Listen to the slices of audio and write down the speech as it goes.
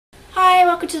Hi,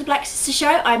 welcome to the Black Sister Show.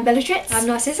 I'm Bellatrix. I'm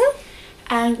Narcissa.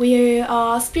 And we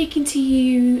are speaking to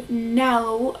you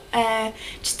now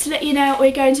just to let you know what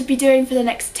we're going to be doing for the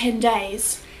next 10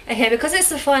 days. Okay, because it's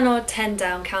the final 10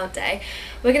 down count day,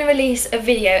 we're going to release a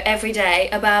video every day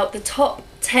about the top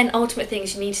 10 ultimate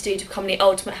things you need to do to become the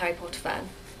ultimate Harry Potter fan.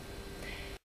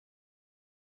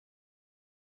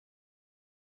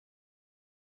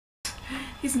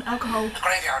 He's an alcohol. The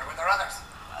graveyard where there are others.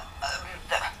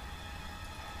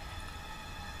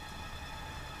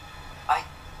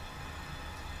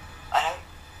 I don't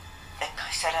think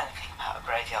I said anything about a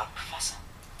graveyard, Professor.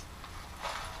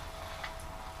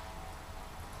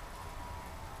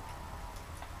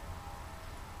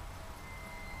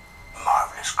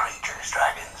 Marvelous creatures,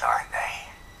 dragons, aren't they?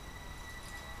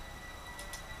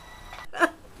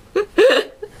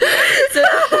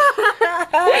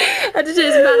 I just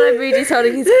it's Mad Eye Rudy's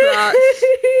holding his clutch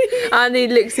and he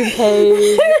looks in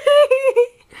pain.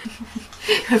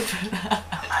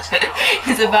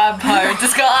 He's a vampire in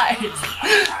disguise.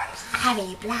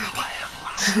 Harry Blood.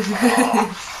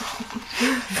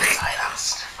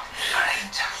 Silenced.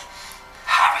 Great.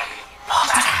 Harry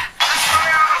Potter.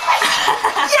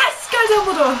 Yes! Go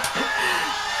Dumbledore!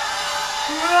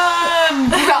 Run!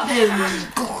 Grab him!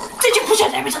 Did you push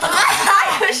him into the I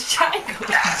was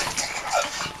strangled.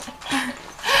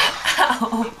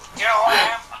 Ow. You know who I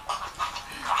am?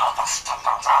 Albus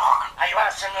Dumbledore. Are you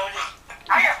absolutely?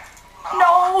 Are you?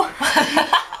 No!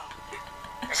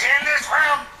 Is he in this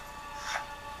room?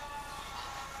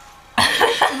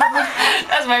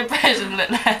 That's my impression that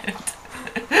left.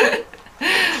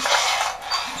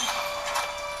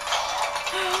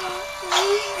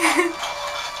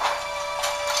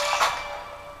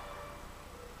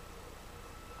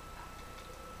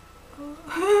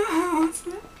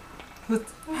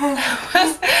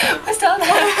 What's down there?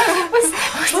 What's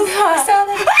down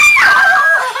there?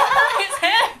 It's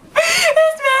him!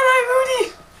 It's Mad Eye Rudy!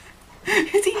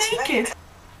 Is he naked?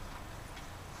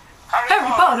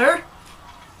 Harry Potter?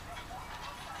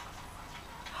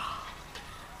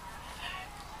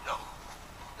 No.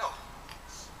 No.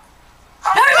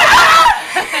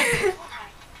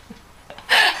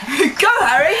 Go,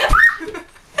 Harry!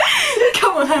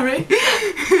 Come on, Harry!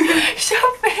 Shut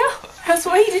up, Phil! That's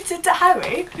what he did to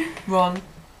Harry. Ron.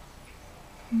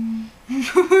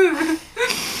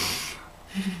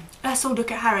 Let's all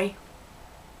look at Harry.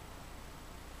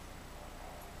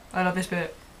 I love this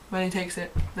bit. When he takes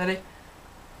it. Ready?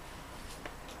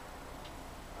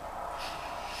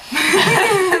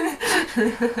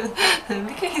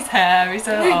 Look at his hair, he's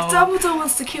so old. Dumbledore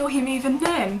wants to kill him even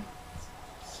then.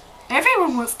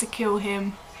 Everyone wants to kill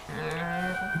him.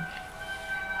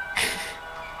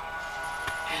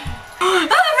 Oh,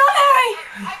 not Harry!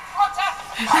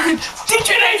 Did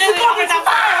you need to go with the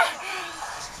fire?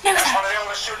 No, That's sir. one of the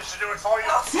oldest students to do it for you.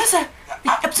 No, sir.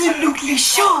 We're absolutely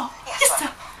sure. Yes, sir.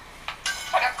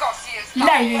 And of course he is.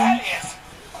 Lying. He is.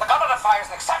 The Goblet of Fire is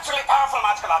an exceptionally powerful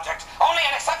magical object. Only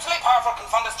an exceptionally powerful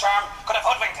confundus charm could have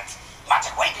hoodwinked it.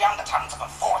 Magic way beyond the talents of a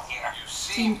fourth year. You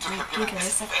seem to have given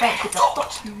Vigorous this effect with a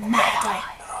thought mad eye.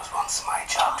 It was once my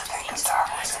job to think as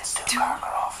darkness and to conquer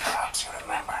off. Perhaps you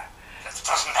remember. This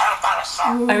doesn't help,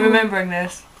 Alistair. I'm remembering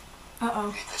this.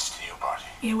 Uh-oh. Leave this to you, Barty.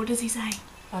 Yeah, what does he say?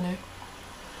 I know.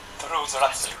 The rules are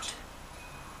absolute.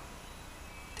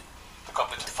 The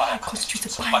Goblet of Fire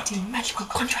Constitutes a binding magical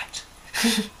contract.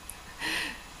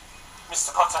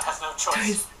 Mr. Potter has no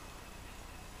choice.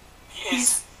 He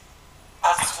is,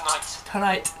 as of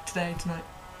tonight, Tonight.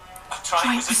 a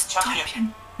Triwizard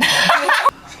champion.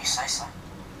 If you say so.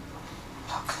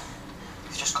 Look,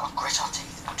 you've just got to grit our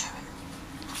teeth and do it.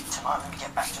 Tonight when we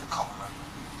get back to the common room,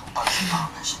 we'll both be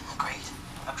partners. Agreed?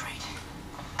 Agreed.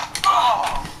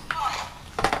 Oh!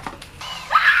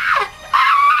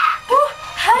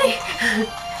 Harry! Harry!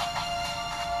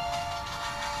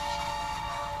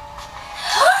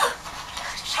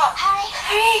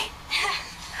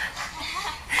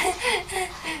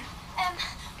 Harry!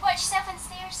 Watch yourself on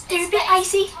stairs. They're a bit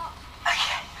icy.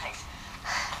 Okay, thanks.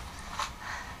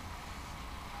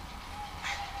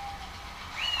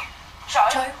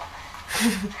 Joe?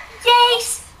 Yes!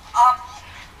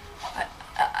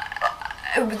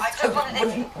 I just wanted to...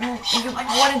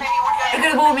 You're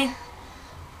gonna bore me.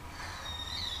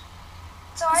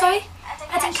 Sorry?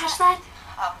 I didn't catch that.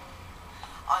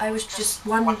 I was just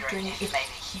wondering if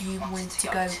you wanted to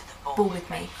go ball with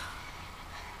me.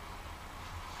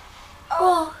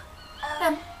 Well,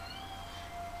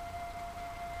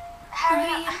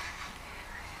 Harry,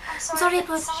 I'm I'm sorry,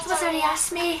 but someone's already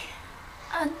asked me.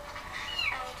 And,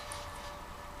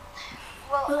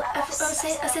 well, I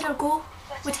said I'll go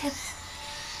with him.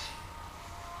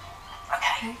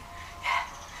 Okay. Yeah.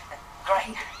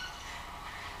 alright?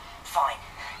 Fine.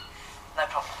 No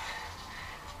problem.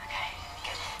 Okay,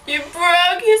 good. You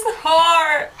broke his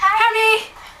heart. Harry!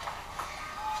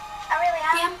 Harry! I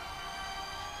really am.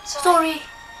 Yeah. Sorry.